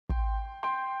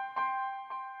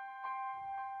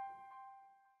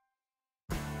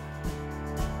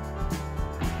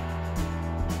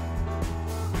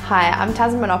Hi, I'm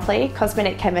Taz Monopoly,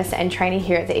 Cosmetic Chemist and trainee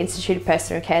here at the Institute of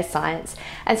Personal Care Science,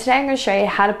 and today I'm going to show you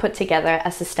how to put together a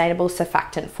sustainable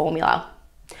surfactant formula.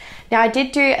 Now, I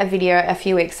did do a video a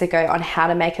few weeks ago on how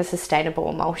to make a sustainable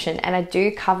emulsion, and I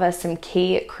do cover some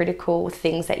key critical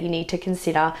things that you need to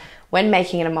consider when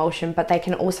making an emulsion, but they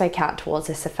can also count towards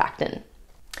a surfactant.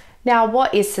 Now,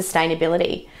 what is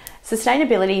sustainability?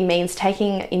 Sustainability means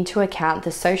taking into account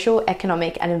the social,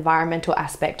 economic, and environmental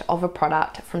aspect of a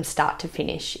product from start to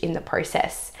finish in the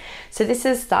process. So this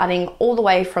is starting all the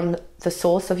way from the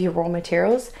source of your raw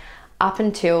materials up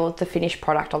until the finished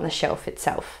product on the shelf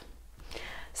itself.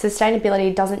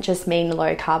 Sustainability doesn't just mean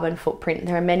low carbon footprint.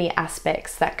 There are many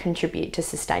aspects that contribute to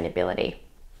sustainability.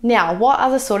 Now, what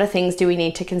other sort of things do we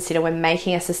need to consider when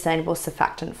making a sustainable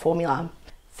surfactant formula?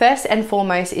 First and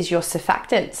foremost is your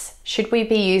surfactants. Should we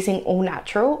be using all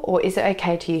natural, or is it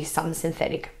okay to use some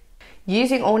synthetic?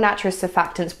 Using all natural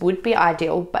surfactants would be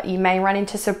ideal, but you may run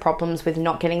into some problems with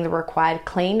not getting the required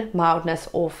clean, mildness,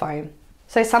 or foam.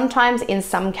 So sometimes in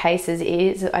some cases it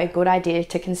is a good idea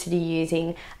to consider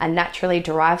using a naturally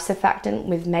derived surfactant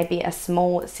with maybe a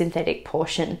small synthetic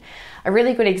portion. A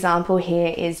really good example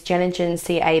here is Genogen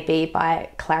CAB by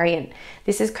Clariant.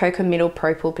 This is cocamidal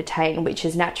propylbutane, which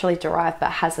is naturally derived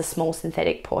but has a small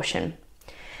synthetic portion.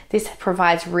 This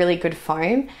provides really good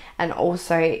foam and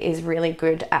also is really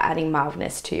good at adding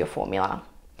mildness to your formula.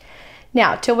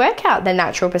 Now, to work out the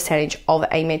natural percentage of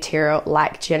a material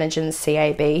like Genogen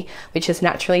CAB, which is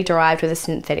naturally derived with a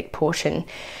synthetic portion,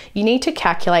 you need to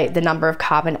calculate the number of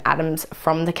carbon atoms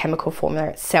from the chemical formula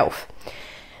itself,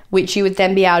 which you would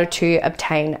then be able to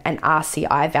obtain an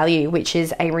RCI value, which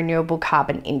is a renewable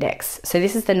carbon index. So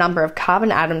this is the number of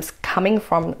carbon atoms coming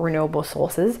from renewable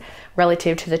sources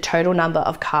relative to the total number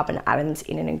of carbon atoms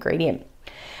in an ingredient.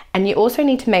 And you also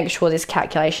need to make sure this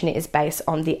calculation is based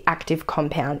on the active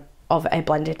compound of a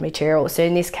blended material. So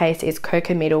in this case, it's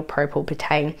cocamidal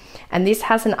propylbutane, and this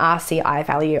has an RCI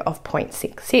value of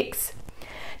 0.66.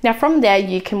 Now from there,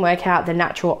 you can work out the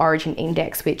natural origin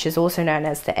index, which is also known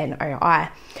as the NOI.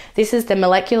 This is the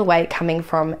molecular weight coming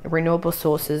from renewable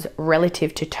sources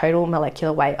relative to total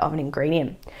molecular weight of an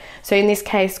ingredient. So in this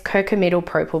case, cocamidal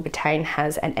propylbutane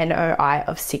has an NOI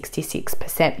of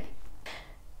 66%.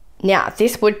 Now,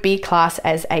 this would be classed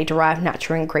as a derived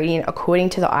natural ingredient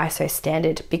according to the ISO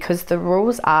standard, because the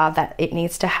rules are that it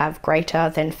needs to have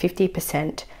greater than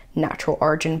 50% natural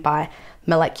origin by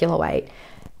molecular weight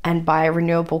and by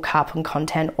renewable carbon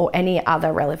content or any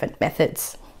other relevant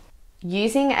methods.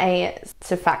 Using a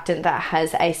surfactant that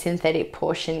has a synthetic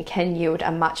portion can yield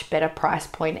a much better price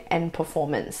point and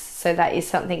performance, so that is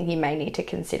something you may need to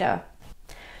consider.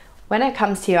 When it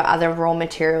comes to your other raw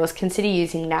materials, consider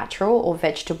using natural or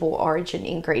vegetable origin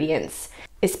ingredients,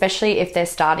 especially if their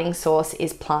starting source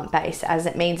is plant-based, as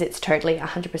it means it's totally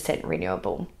 100%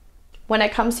 renewable. When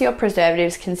it comes to your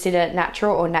preservatives, consider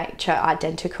natural or nature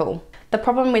identical. The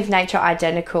problem with nature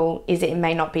identical is it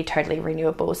may not be totally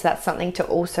renewable, so that's something to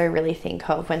also really think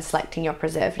of when selecting your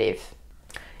preservative.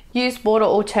 Use water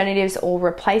alternatives or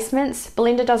replacements.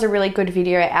 Belinda does a really good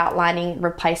video outlining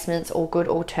replacements or good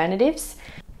alternatives.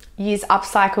 Use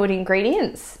upcycled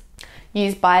ingredients.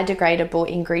 Use biodegradable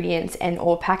ingredients and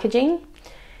or packaging.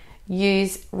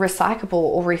 Use recyclable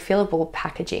or refillable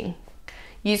packaging.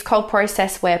 Use cold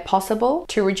process where possible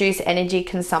to reduce energy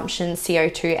consumption,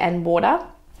 CO2 and water.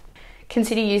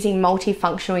 Consider using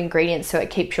multifunctional ingredients so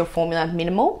it keeps your formula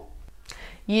minimal.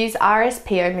 Use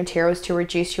RSPO materials to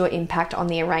reduce your impact on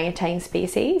the orangutan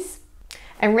species.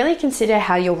 And really consider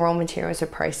how your raw materials are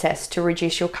processed to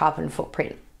reduce your carbon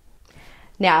footprint.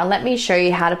 Now, let me show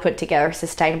you how to put together a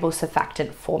sustainable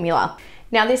surfactant formula.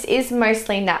 Now, this is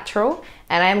mostly natural,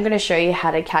 and I am going to show you how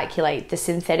to calculate the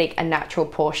synthetic and natural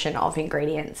portion of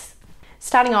ingredients.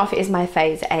 Starting off is my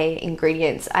phase A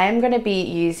ingredients. I am going to be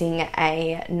using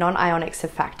a non-ionic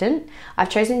surfactant. I've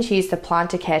chosen to use the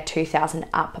Planticare 2000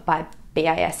 Up by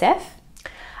BASF.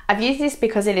 I've used this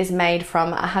because it is made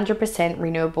from 100%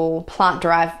 renewable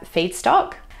plant-derived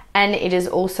feedstock, and it is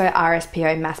also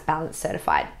RSPO mass balance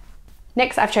certified.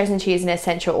 Next, I've chosen to use an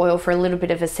essential oil for a little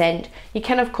bit of a scent. You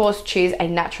can of course choose a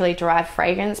naturally derived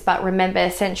fragrance, but remember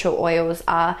essential oils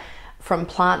are from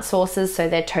plant sources, so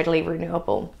they're totally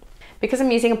renewable. Because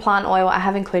I'm using a plant oil, I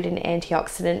have included an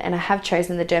antioxidant, and I have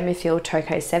chosen the Dermafil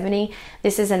Toco 70.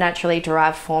 This is a naturally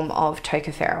derived form of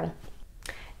tocopherol.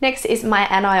 Next is my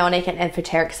anionic and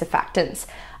amphoteric surfactants.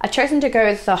 I've chosen to go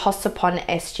with the Hosapon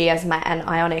SG as my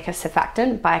anionic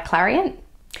surfactant by Clariant.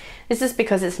 This is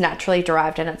because it's naturally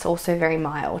derived and it's also very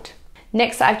mild.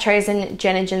 Next, I've chosen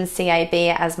Genogen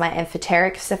CAB as my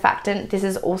amphoteric surfactant. This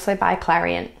is also by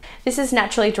Clariant. This is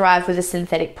naturally derived with a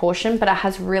synthetic portion, but it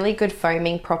has really good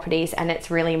foaming properties and it's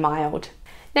really mild.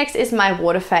 Next is my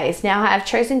water phase. Now I've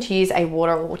chosen to use a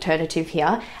water alternative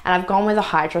here, and I've gone with a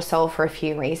hydrosol for a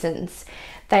few reasons.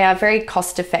 They are very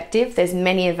cost effective, there's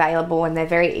many available and they're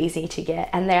very easy to get,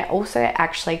 and they're also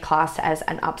actually classed as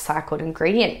an upcycled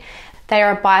ingredient. They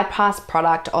are a bypass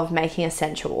product of making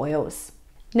essential oils.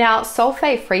 Now,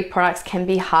 sulfate-free products can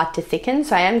be hard to thicken,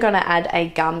 so I am going to add a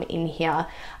gum in here.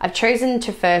 I've chosen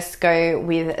to first go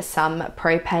with some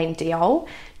propane diol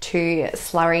to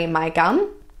slurry my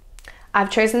gum. I've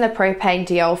chosen the propane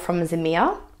diol from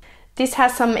Zemia. This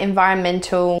has some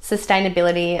environmental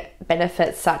sustainability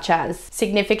benefits, such as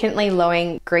significantly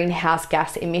lowering greenhouse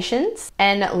gas emissions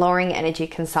and lowering energy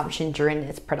consumption during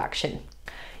its production.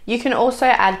 You can also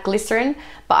add glycerin,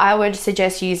 but I would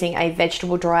suggest using a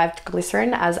vegetable derived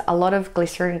glycerin, as a lot of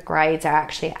glycerin grades are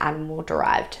actually animal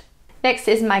derived. Next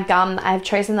is my gum. I've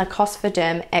chosen the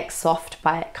Cosmoderm X Soft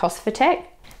by Cosmetic.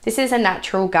 This is a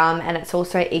natural gum and it's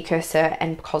also EcoCert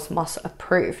and Cosmos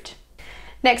approved.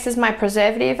 Next is my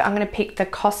preservative. I'm going to pick the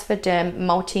Cosmoderm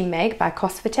Multi-Meg by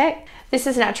Cosmetic. This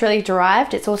is naturally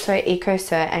derived, it's also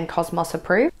EcoCert and Cosmos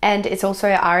approved, and it's also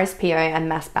RSPO and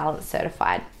Mass Balance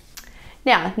certified.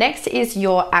 Now, next is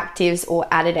your actives or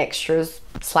added extras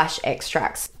 /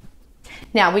 extracts.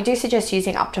 Now, we do suggest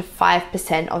using up to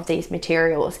 5% of these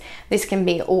materials. This can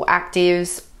be all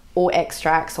actives, all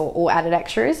extracts, or all added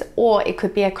extras, or it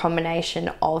could be a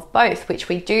combination of both, which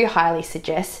we do highly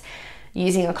suggest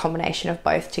using a combination of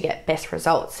both to get best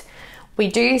results. We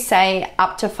do say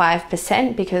up to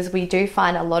 5% because we do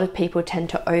find a lot of people tend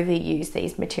to overuse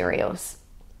these materials.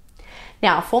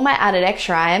 Now, for my added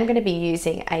extra, I am going to be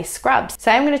using a scrub.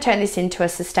 So I'm going to turn this into a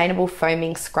sustainable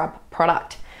foaming scrub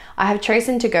product. I have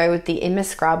chosen to go with the Imma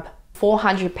Scrub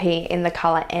 400p in the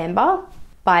color Amber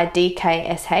by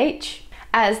DKSH,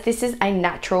 as this is a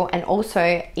natural and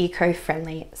also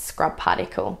eco-friendly scrub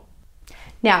particle.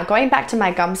 Now, going back to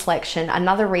my gum selection,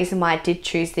 another reason why I did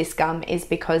choose this gum is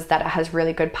because that it has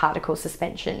really good particle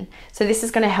suspension. So this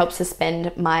is going to help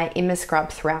suspend my Imma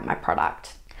Scrub throughout my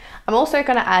product. I'm also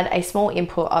going to add a small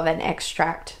input of an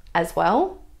extract as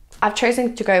well. I've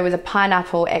chosen to go with a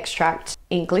pineapple extract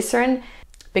in glycerin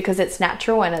because it's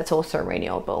natural and it's also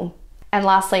renewable. And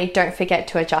lastly, don't forget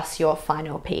to adjust your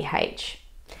final pH.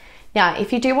 Now,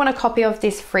 if you do want a copy of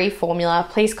this free formula,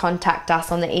 please contact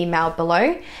us on the email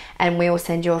below and we will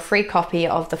send you a free copy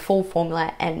of the full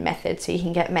formula and method so you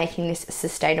can get making this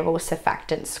sustainable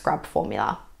surfactant scrub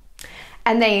formula.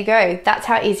 And there you go, that's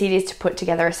how easy it is to put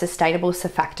together a sustainable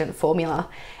surfactant formula.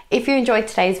 If you enjoyed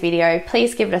today's video,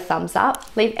 please give it a thumbs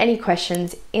up, leave any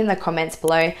questions in the comments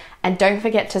below, and don't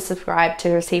forget to subscribe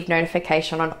to receive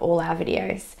notification on all our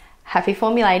videos. Happy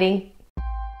formulating!